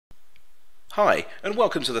Hi, and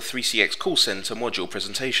welcome to the 3CX Call Center module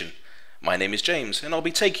presentation. My name is James, and I'll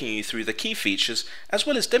be taking you through the key features as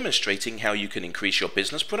well as demonstrating how you can increase your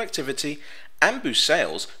business productivity and boost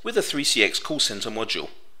sales with the 3CX Call Center module.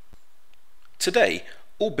 Today,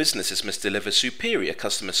 all businesses must deliver superior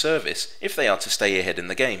customer service if they are to stay ahead in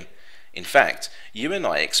the game. In fact, you and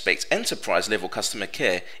I expect enterprise-level customer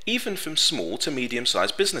care even from small to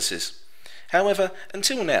medium-sized businesses. However,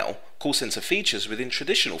 until now, call center features within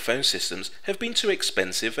traditional phone systems have been too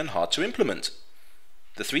expensive and hard to implement.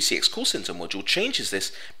 The 3CX Call Center module changes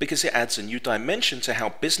this because it adds a new dimension to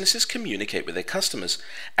how businesses communicate with their customers,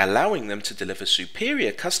 allowing them to deliver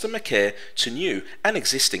superior customer care to new and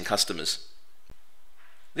existing customers.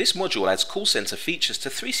 This module adds call center features to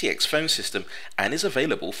 3CX phone system and is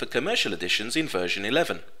available for commercial editions in version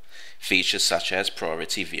 11. Features such as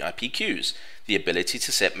priority VIP queues, the ability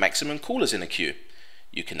to set maximum callers in a queue.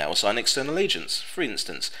 You can now assign external agents. For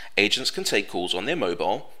instance, agents can take calls on their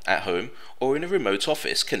mobile, at home, or in a remote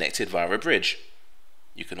office connected via a bridge.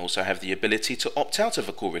 You can also have the ability to opt out of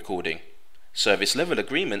a call recording, service level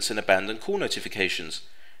agreements and abandoned call notifications,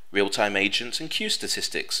 real-time agents and queue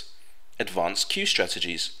statistics, advanced queue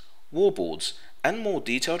strategies, warboards, and more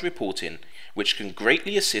detailed reporting, which can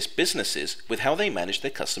greatly assist businesses with how they manage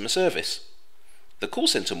their customer service. The Call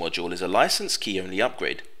Center module is a license key-only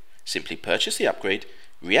upgrade. Simply purchase the upgrade,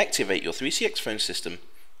 reactivate your 3CX phone system,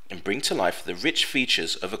 and bring to life the rich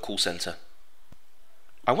features of a call center.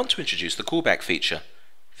 I want to introduce the callback feature.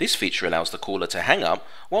 This feature allows the caller to hang up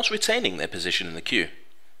whilst retaining their position in the queue.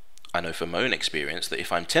 I know from my own experience that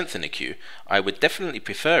if I'm 10th in the queue, I would definitely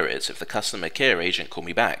prefer it if the customer care agent called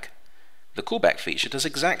me back. The callback feature does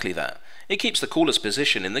exactly that. It keeps the caller's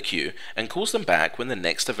position in the queue and calls them back when the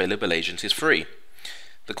next available agent is free.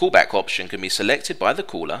 The callback option can be selected by the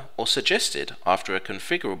caller or suggested after a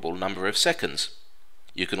configurable number of seconds.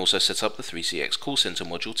 You can also set up the 3CX Call Center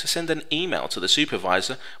module to send an email to the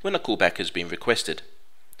supervisor when a callback has been requested.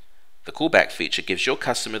 The callback feature gives your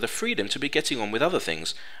customer the freedom to be getting on with other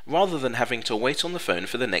things rather than having to wait on the phone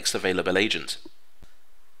for the next available agent.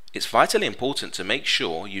 It's vitally important to make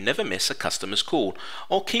sure you never miss a customer's call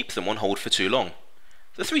or keep them on hold for too long.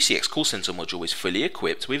 The 3CX Call Center module is fully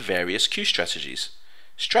equipped with various queue strategies.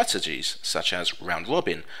 Strategies such as round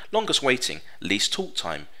robin, longest waiting, least talk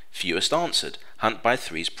time, fewest answered, hunt by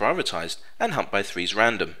threes prioritized, and hunt by threes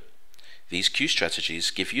random. These queue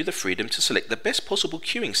strategies give you the freedom to select the best possible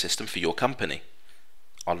queuing system for your company.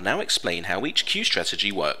 I'll now explain how each queue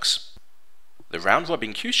strategy works. The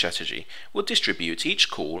round-robin queue strategy will distribute each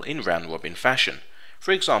call in round-robin fashion.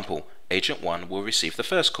 For example, Agent 1 will receive the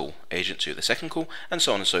first call, Agent 2 the second call, and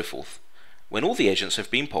so on and so forth. When all the agents have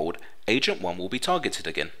been polled, Agent 1 will be targeted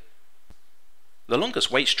again. The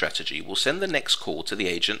longest wait strategy will send the next call to the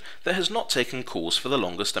agent that has not taken calls for the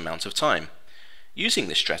longest amount of time. Using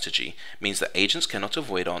this strategy means that agents cannot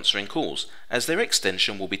avoid answering calls, as their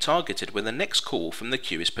extension will be targeted when the next call from the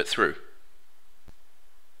queue is put through.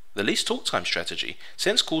 The least talk time strategy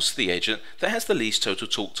sends calls to the agent that has the least total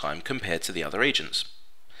talk time compared to the other agents.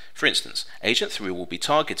 For instance, Agent 3 will be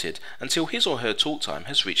targeted until his or her talk time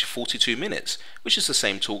has reached 42 minutes, which is the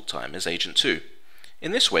same talk time as Agent 2.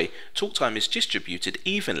 In this way, talk time is distributed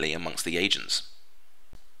evenly amongst the agents.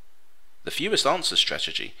 The fewest answers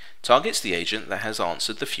strategy targets the agent that has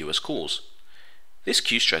answered the fewest calls. This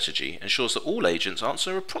queue strategy ensures that all agents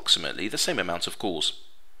answer approximately the same amount of calls.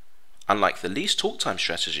 Unlike the least talk time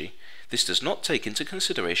strategy, this does not take into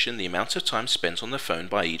consideration the amount of time spent on the phone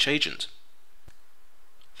by each agent.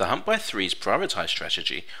 The hunt by threes prioritized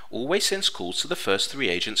strategy always sends calls to the first 3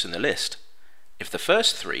 agents in the list. If the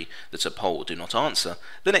first 3 that are polled do not answer,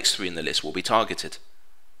 the next 3 in the list will be targeted.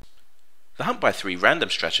 The hunt by 3 random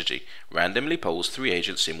strategy randomly polls 3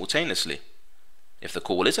 agents simultaneously. If the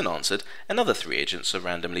call isn't answered, another 3 agents are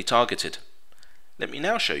randomly targeted. Let me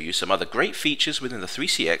now show you some other great features within the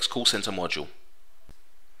 3CX Call Center module.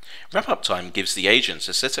 Wrap-up time gives the agents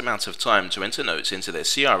a set amount of time to enter notes into their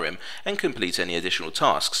CRM and complete any additional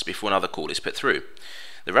tasks before another call is put through.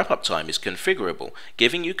 The wrap-up time is configurable,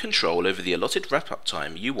 giving you control over the allotted wrap-up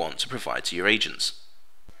time you want to provide to your agents.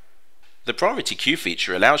 The priority queue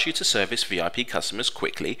feature allows you to service VIP customers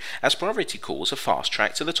quickly, as priority calls are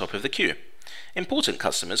fast-tracked to the top of the queue. Important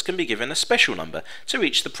customers can be given a special number to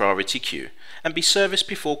reach the priority queue and be serviced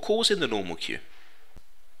before calls in the normal queue.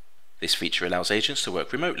 This feature allows agents to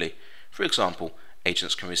work remotely. For example,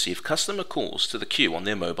 agents can receive customer calls to the queue on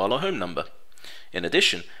their mobile or home number. In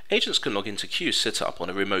addition, agents can log into queues set up on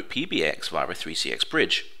a remote PBX via a 3CX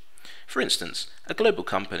bridge. For instance, a global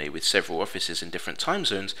company with several offices in different time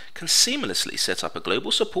zones can seamlessly set up a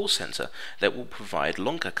global support center that will provide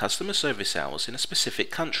longer customer service hours in a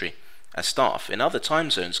specific country, as staff in other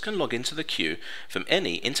time zones can log into the queue from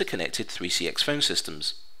any interconnected 3CX phone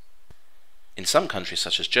systems. In some countries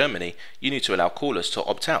such as Germany, you need to allow callers to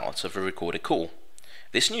opt out of a recorded call.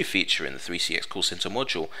 This new feature in the 3CX Call Center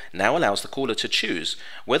module now allows the caller to choose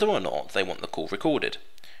whether or not they want the call recorded.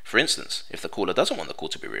 For instance, if the caller doesn't want the call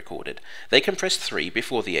to be recorded, they can press 3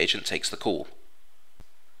 before the agent takes the call.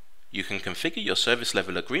 You can configure your service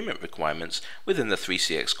level agreement requirements within the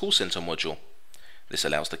 3CX Call Center module. This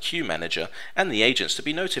allows the queue manager and the agents to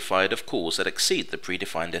be notified of calls that exceed the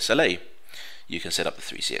predefined SLA. You can set up the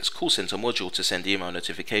 3CX Call Center module to send email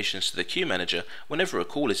notifications to the queue manager whenever a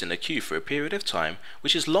call is in a queue for a period of time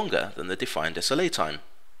which is longer than the defined SLA time.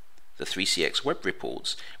 The 3CX Web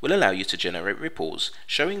Reports will allow you to generate reports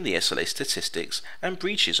showing the SLA statistics and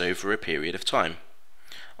breaches over a period of time.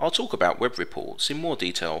 I'll talk about web reports in more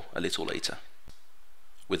detail a little later.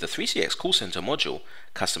 With the 3CX Call Center module,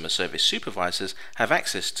 customer service supervisors have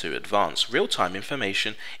access to advanced real-time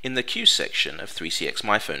information in the queue section of 3CX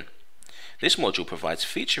MyPhone. This module provides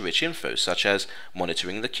feature-rich info such as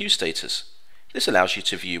monitoring the queue status. This allows you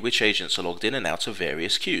to view which agents are logged in and out of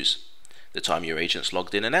various queues, the time your agents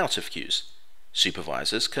logged in and out of queues.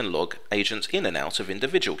 Supervisors can log agents in and out of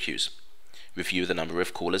individual queues, review the number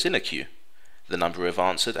of callers in a queue, the number of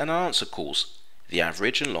answered and unanswered calls, the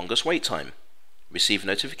average and longest wait time, receive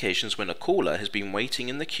notifications when a caller has been waiting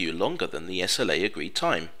in the queue longer than the SLA agreed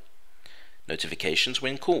time, notifications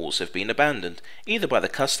when calls have been abandoned either by the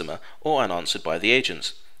customer or unanswered by the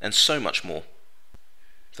agents, and so much more.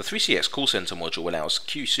 The 3CX Call Center module allows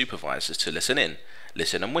queue supervisors to listen in,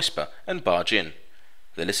 listen and whisper, and barge in.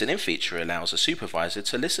 The listen in feature allows a supervisor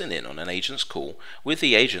to listen in on an agent's call with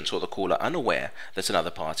the agent or the caller unaware that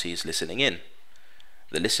another party is listening in.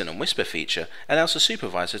 The listen and whisper feature allows the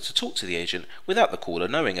supervisor to talk to the agent without the caller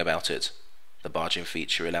knowing about it. The barge in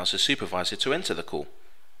feature allows the supervisor to enter the call.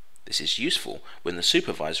 This is useful when the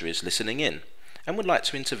supervisor is listening in and would like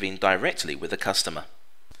to intervene directly with the customer.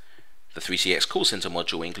 The 3CX Call Center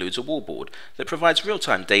module includes a wallboard that provides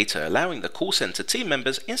real-time data allowing the call center team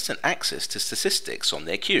members instant access to statistics on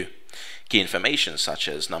their queue. Key information such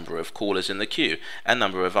as number of callers in the queue and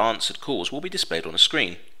number of answered calls will be displayed on a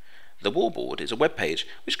screen. The wallboard is a web page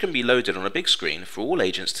which can be loaded on a big screen for all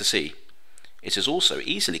agents to see. It is also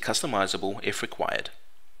easily customizable if required.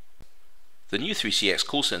 The new 3CX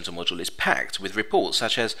Call Center module is packed with reports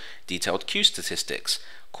such as detailed queue statistics,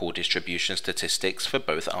 call distribution statistics for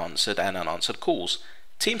both answered and unanswered calls,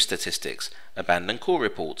 team statistics, abandoned call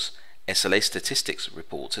reports, SLA statistics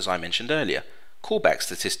reports as I mentioned earlier, callback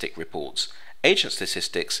statistic reports, agent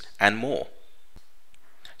statistics, and more.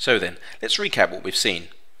 So then, let's recap what we've seen.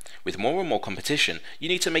 With more and more competition, you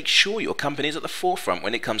need to make sure your company is at the forefront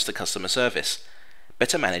when it comes to customer service.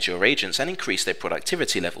 Better manage your agents and increase their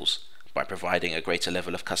productivity levels. By providing a greater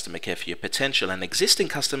level of customer care for your potential and existing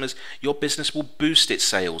customers, your business will boost its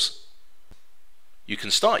sales. You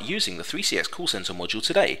can start using the 3CX Call Center module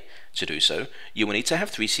today. To do so, you will need to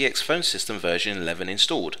have 3CX Phone System version 11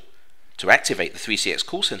 installed. To activate the 3CX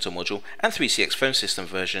Call Center module and 3CX Phone System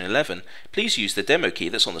version 11, please use the demo key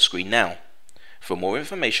that's on the screen now. For more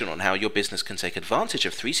information on how your business can take advantage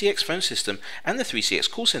of 3CX Phone System and the 3CX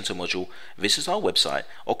Call Center module, visit our website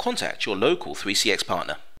or contact your local 3CX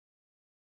partner.